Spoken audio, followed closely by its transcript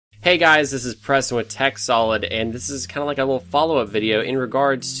Hey guys, this is Preston with TechSolid, and this is kind of like a little follow-up video in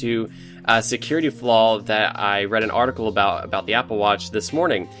regards to a security flaw that I read an article about the Apple Watch this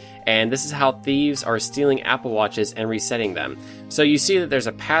morning. And this is how thieves are stealing Apple Watches and resetting them. So you see that there's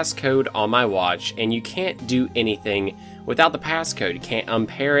a passcode on my watch, and you can't do anything without the passcode. You can't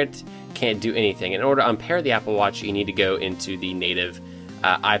unpair it, can't do anything. In order to unpair the Apple Watch, you need to go into the native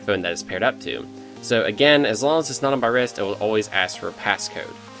iPhone that it's paired up to. So again, as long as it's not on my wrist, it will always ask for a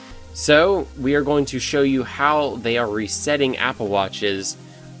passcode. So we are going to show you how they are resetting Apple Watches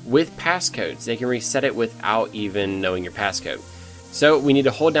with passcodes. They can reset it without even knowing your passcode. So we need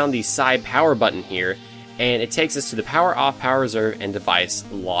to hold down the side power button here, and it takes us to the power off, power reserve, and device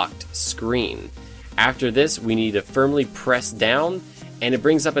locked screen. After this, we need to firmly press down, and it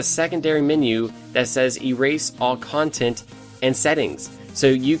brings up a secondary menu that says erase all content and settings. So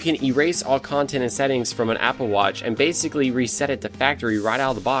you can erase all content and settings from an Apple Watch and basically reset it to factory right out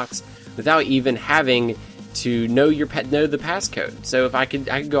of the box without even having to know the passcode. So if I could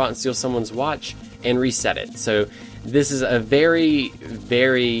go out and steal someone's watch and reset it. So this is a very,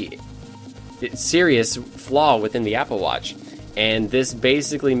 very serious flaw within the Apple Watch, and this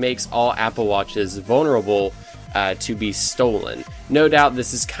basically makes all Apple Watches vulnerable to be stolen. No doubt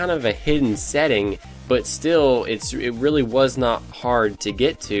this is kind of a hidden setting, but still, it really was not hard to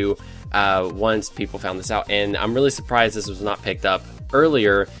get to once people found this out. And I'm really surprised this was not picked up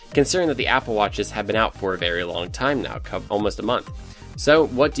earlier, considering that the Apple Watches have been out for a very long time now, almost a month. So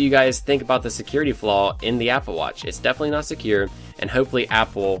what do you guys think about the security flaw in the Apple Watch? It's definitely not secure, and hopefully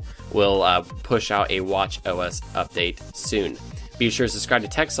Apple will push out a Watch OS update soon. Be sure to subscribe to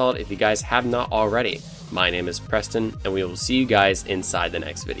TechSolid if you guys have not already. My name is Preston, and we will see you guys inside the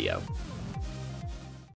next video.